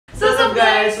Hello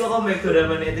guys, welcome back to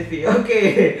Ramania TV.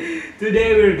 Okay,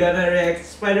 today we're gonna react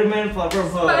Spider-Man Far From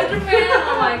Home. Spider-Man,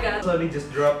 oh my god. Sony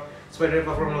just dropped Spider-Man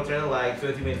Far From Home trailer like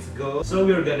 20 minutes ago. So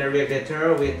we're gonna react that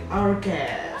trailer with our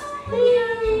cast.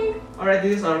 Yay. Alright,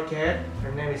 this is our cat.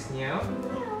 Her name is Meow.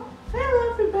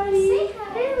 Hello everybody. Say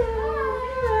hi.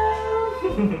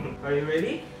 Hello. Are you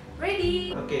ready?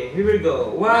 Ready. Okay, here we go.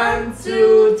 1,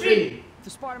 2, 3. The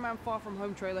Spider-Man Far From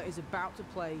Home trailer is about to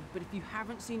play, but if you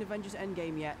haven't seen Avengers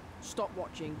Endgame yet, stop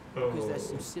watching because there's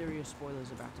some serious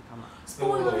spoilers about to come up.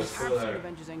 Spoilers. If you have seen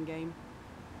Avengers Endgame,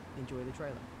 enjoy the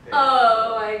trailer.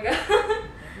 Oh my god.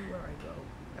 Everywhere I go,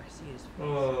 I see his face.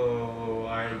 Oh,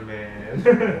 Iron Man.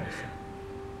 Yeah,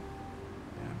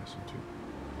 I miss him too.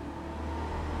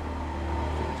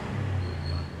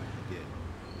 He did.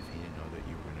 If he didn't know that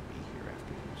you were going to be here after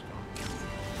he was gone.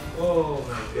 Oh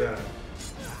my god.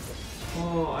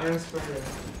 Oh, Iron Spider.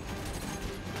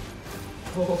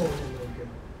 Oh my god.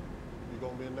 You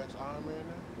gonna be the next Iron Man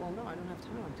now? Well, no, I don't have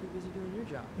time. I'm too busy doing your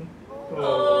job.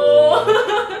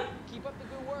 Oh. Keep up the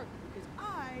good work because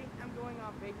I am going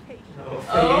on vacation.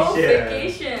 Oh,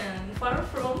 vacation. Far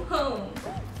from home.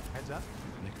 Heads up.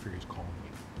 Nick Fury's calling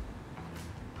you.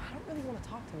 I don't really want to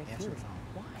talk to Nick Answer Fury. the phone.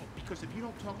 Why? Because if you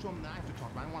don't talk to him, then I have to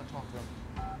talk. I don't want to talk to him.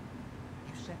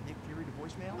 You sent Nick Fury to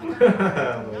voicemail? Oh my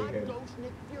Not God. ghost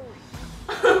Nick Fury.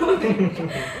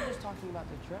 We're just talking about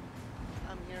the trip.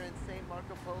 I'm here in St.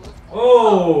 Marco Polo.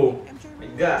 Oh MJ my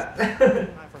really god.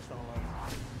 My first fell in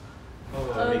love.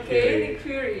 Oh, Nick Okay, Fury. Nick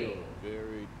Fury.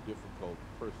 Very difficult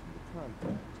person to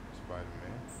contact,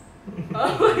 Spider-Man.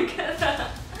 Oh my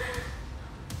god.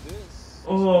 This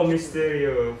Oh,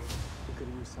 Mysterio. We could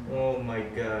use some. Oh my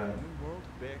god. new world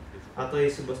back is I thought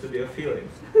he's supposed to be a villain.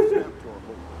 snap to our hope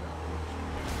without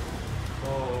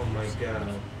Oh my god.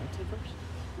 Multiverse?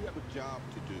 We have a job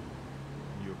to do.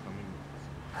 You're coming with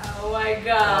us. Oh my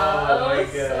god. Oh my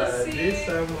So god. sweet. This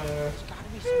summer. There's gotta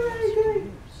be someone else you can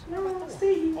use. No,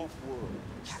 stay here. Off-world.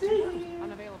 Stay here.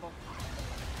 Unavailable.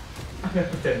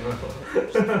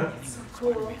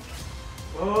 Cool.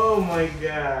 Oh my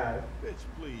god. Bitch,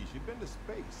 please. You've been to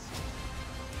space.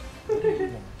 What do you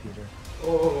want, Peter?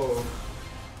 Oh.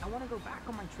 I want to go back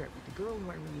on my trip with the girl who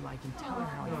I really like and tell her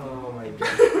how I feel. Oh my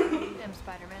god. Them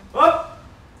Spider-Man. Oh!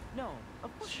 No, of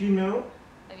course. You know?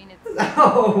 I mean, it's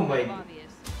Oh my god.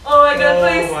 obvious. Oh my god,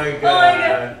 please. Oh my Oh my god.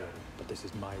 god. But this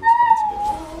is my responsibility.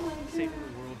 Oh my god. Saving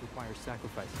the world requires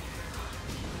sacrifice.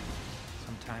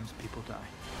 Sometimes people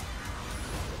die.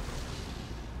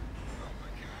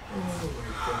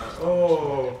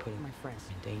 Oh. Putting my friends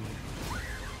in danger.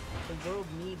 The world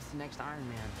needs the next Iron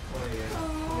Man. Oh yeah.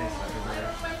 Oh, Next time.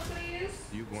 Iron Man, please.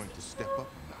 You going to step up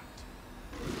or not?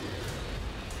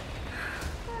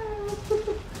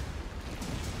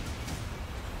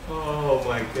 Oh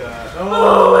my god.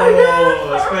 Oh my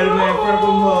God. Spider-Man Far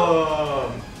From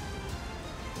Home.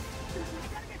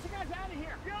 Gotta get you guys out of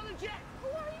here. You're on the jet. Who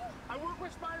are you? I work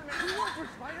with Spider-Man. You work with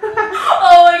Spider-Man?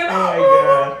 Oh my god.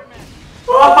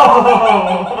 Oh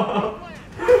my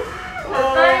god. Oh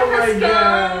time my has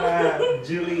god.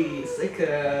 Julie,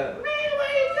 second.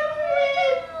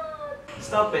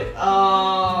 Stop it.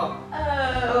 Oh. Oh.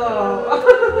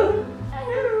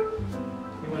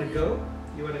 You wanna go?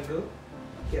 You wanna go?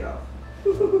 Get off.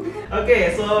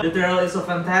 Okay, so the trailer is so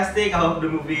fantastic. I hope the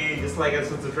movie just like us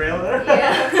with the trailer.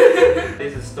 Yeah.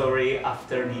 This is a story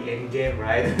after the end game,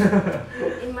 right?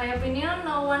 In my opinion,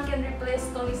 no one can replace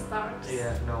Tony Stark.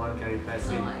 Yeah, no one can replace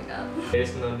Oh him. my god.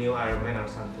 There's no new Iron Man or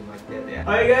something like that, yeah.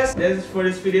 Alright guys, that's it for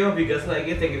this video. If you guys like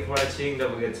it, thank you for watching.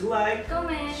 Don't forget to like,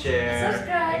 Comment, share, and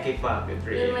subscribe. keep up with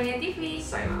Ramania Dream. TV.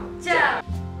 Sign out. Ciao.